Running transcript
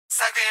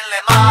사귈래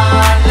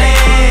말래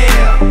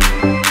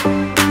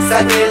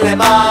사귈래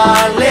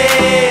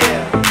말래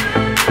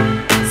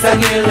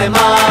사귈래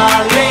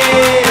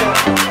말래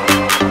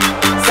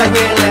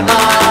사귈래 말래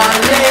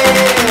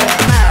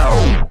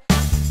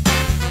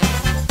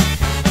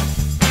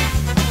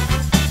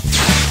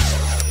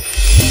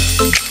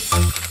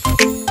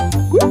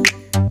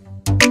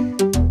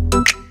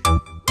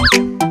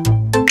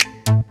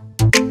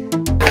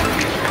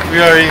We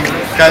are in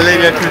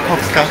Galeria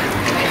Krakowska.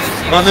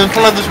 너는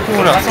폴란드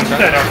쇼핑몰에 왔습니다.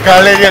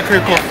 Galeria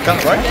Krakowska,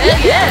 right?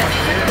 Yeah.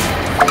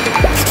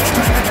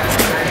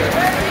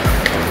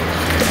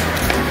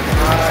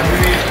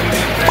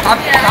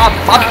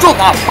 밥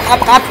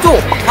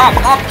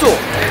줘.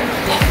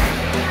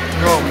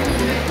 Bro,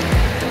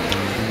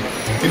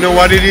 you know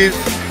what it is?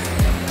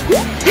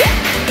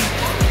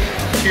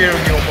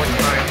 Pierogi one more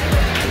time.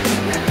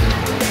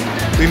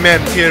 We met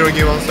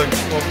pierogi once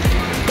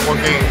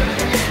working.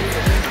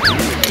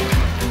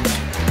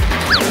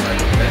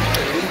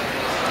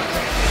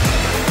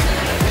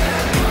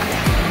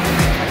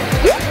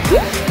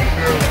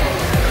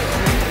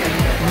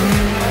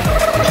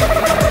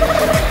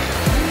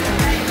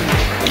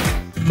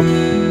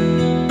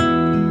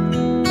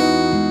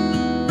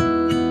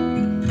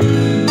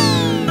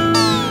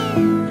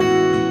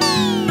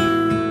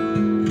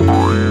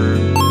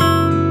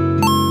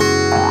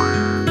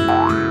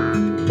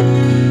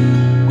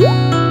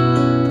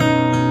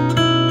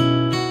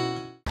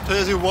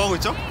 저희 지금 뭐 하고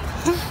있죠?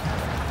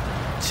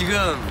 지금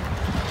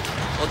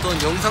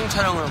어떤 영상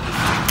촬영을 하고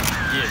있어요.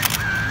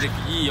 이제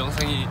이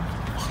영상이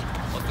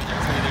어떤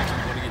영상이 될지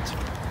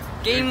모르겠지만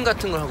게임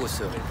같은 걸 하고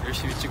있어요. 네,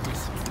 열심히 찍고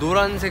있습니다.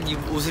 노란색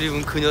옷을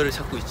입은 그녀를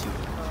찾고 있지.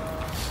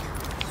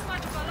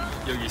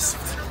 여기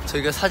있습니다.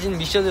 저희가 사진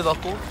미션을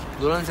받고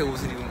노란색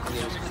옷을 입은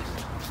그녀를 찾고 있어요.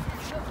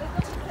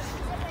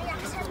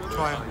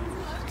 좋아요.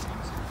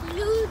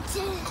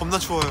 겁나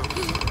추워요.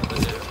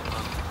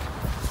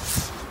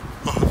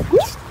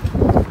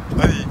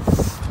 아니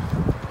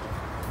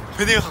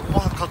베니가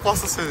갖고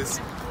왔었어야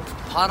됐어.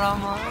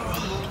 바람아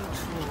너무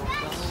추워.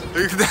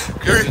 여기 근데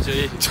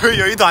여기 저희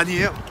여의도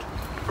아니에요.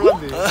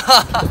 폴란드예요.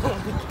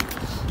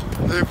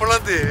 저희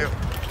폴란드예요.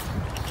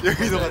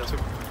 여의도 맞죠?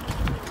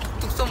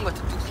 뚝섬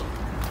같아 뚝섬.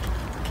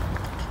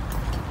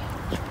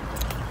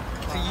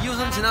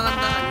 2호선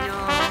지나간다. 안녕.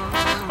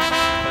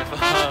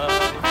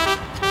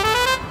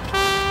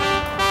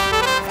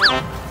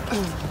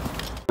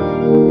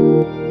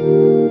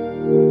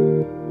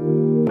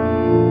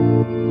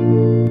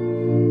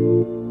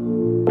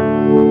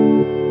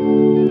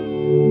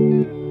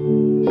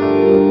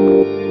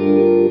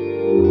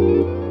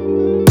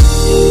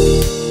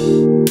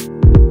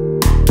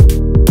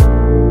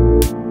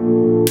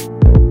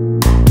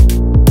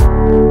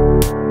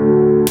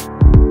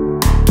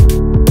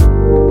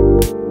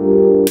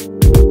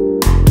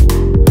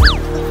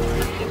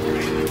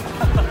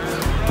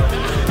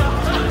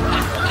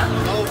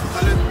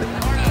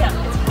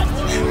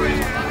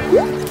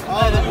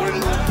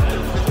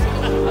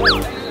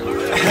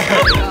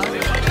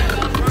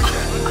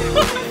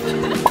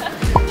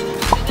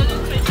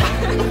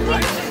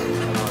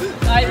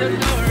 바이바이.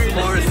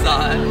 More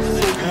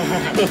size.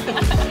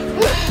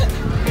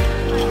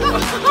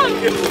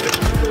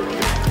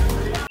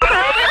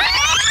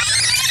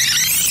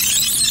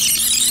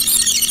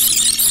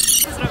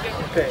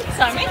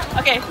 Sorry?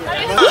 Okay. 1,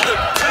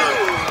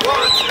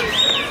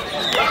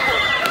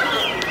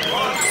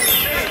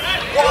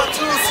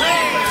 2, 3.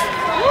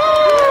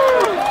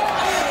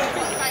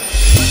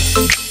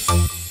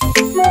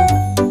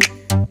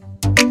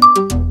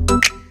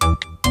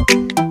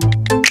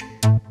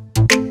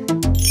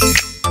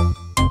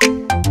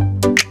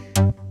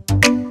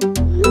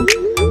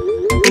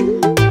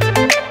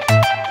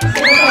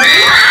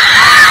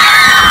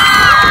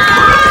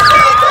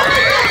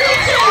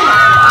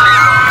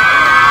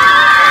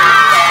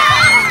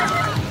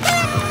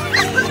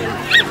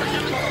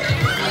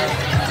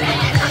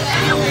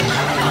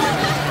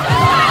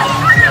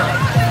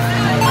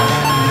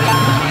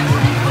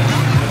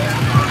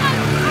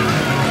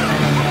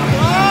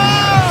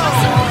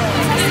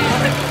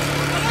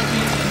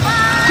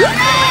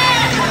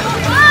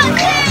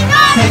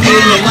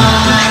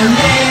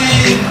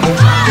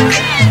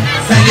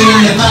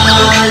 사귈래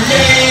말래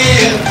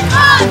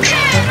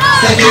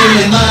사귈래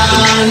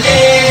말래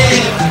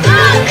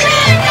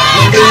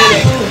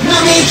너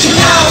믿지 마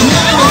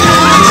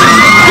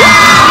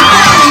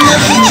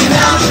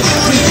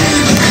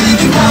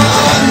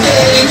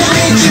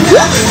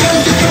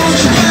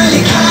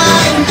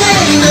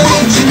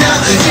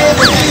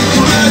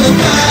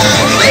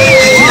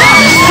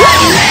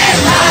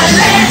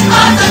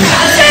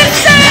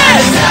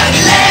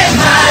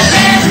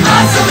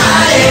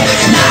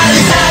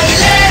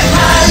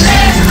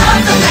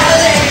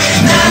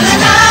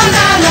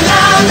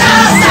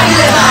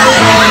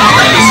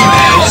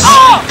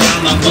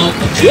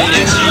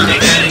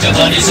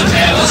어디서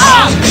배웠어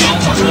영화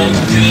보고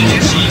그냥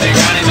집에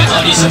가는 거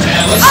어디서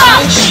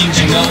배웠어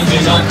심장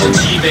너무 높고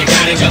집에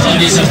가는 거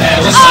어디서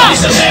배웠어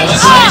어디서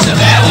배웠어 어디서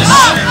배웠어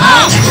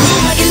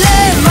사귈래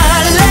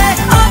말래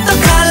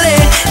어떡할래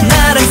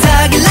나랑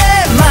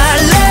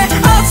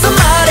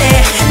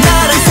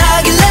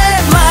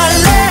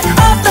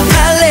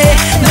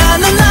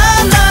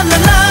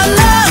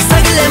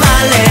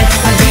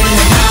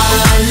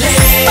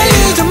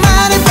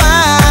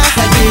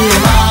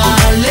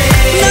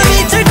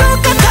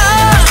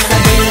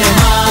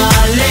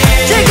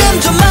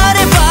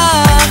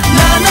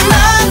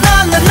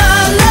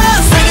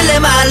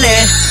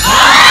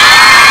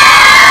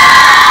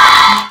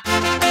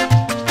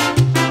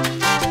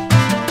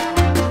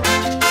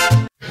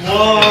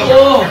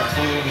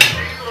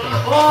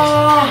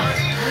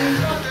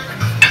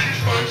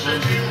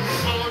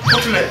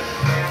커플렛.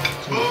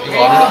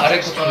 이거 아래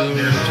것도 좀.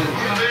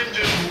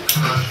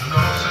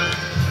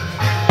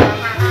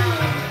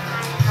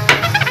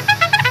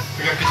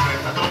 되게 아끼지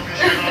말했다.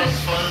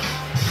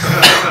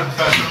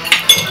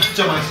 진짜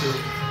맛있어요.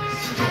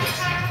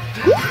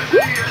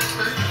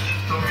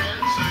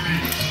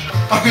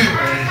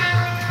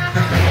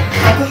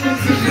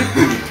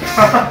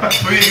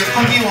 저희 이게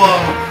사기와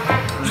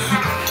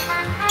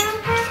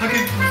사기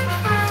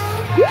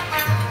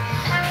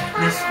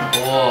그랬어.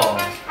 와.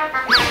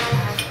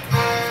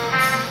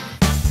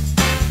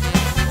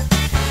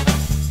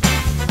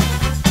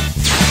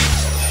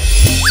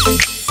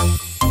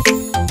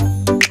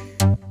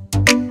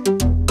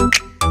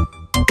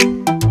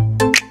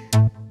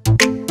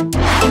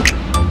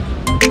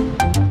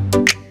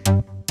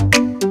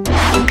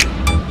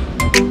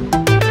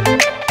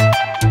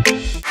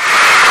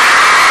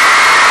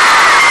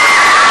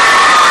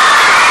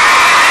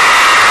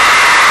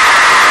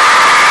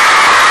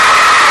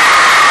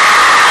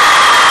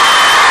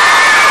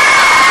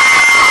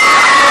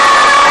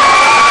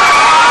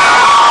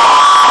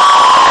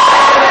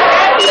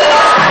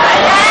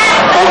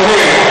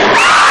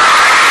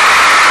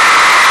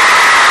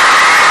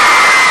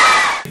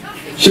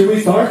 Should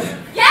we start?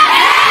 Yeah!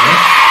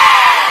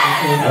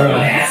 All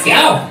right. Let's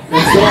go!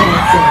 Let's go.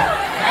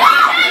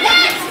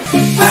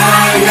 I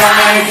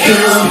like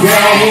you,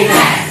 baby.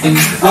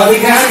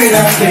 어디가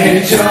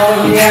그렇게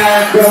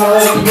좋냐고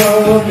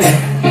묻네.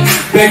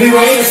 Baby,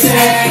 wait a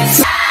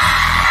sec.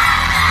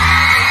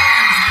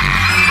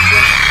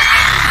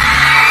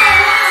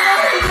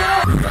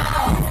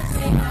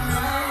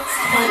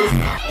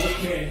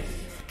 Okay.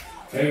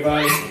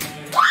 Everybody,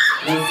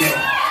 let's go.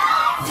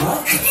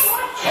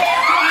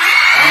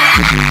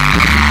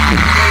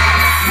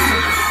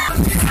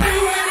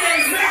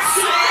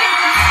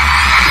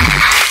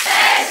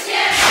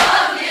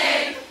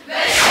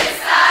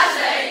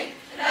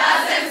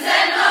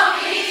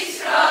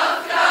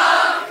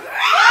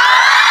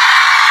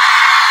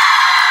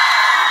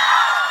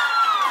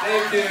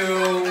 Thank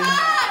you.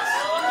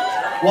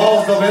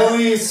 Wow, the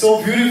melody is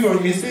so beautiful.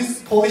 Is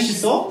this Polish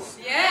song?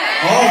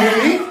 Yeah. Oh,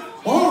 really?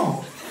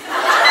 Wow.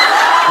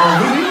 Oh,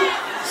 really?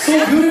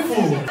 So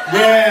beautiful.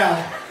 Yeah.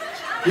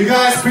 You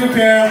guys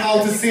prepare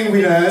how to sing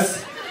with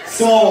us.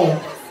 So,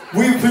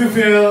 we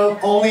prepare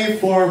only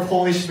for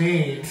Polish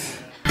meat.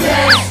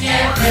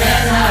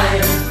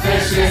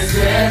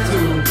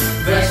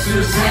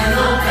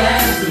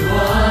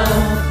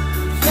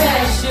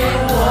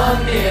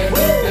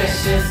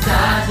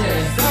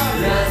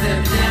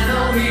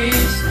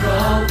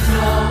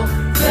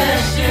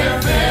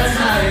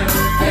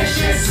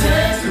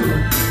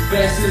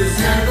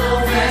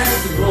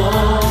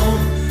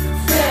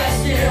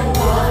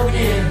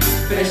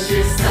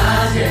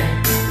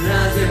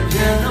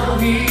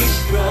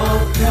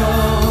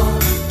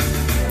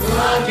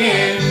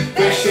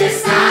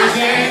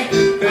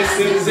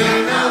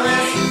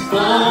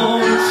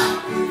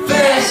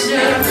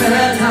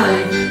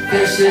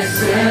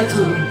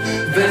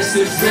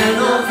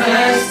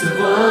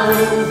 Festival,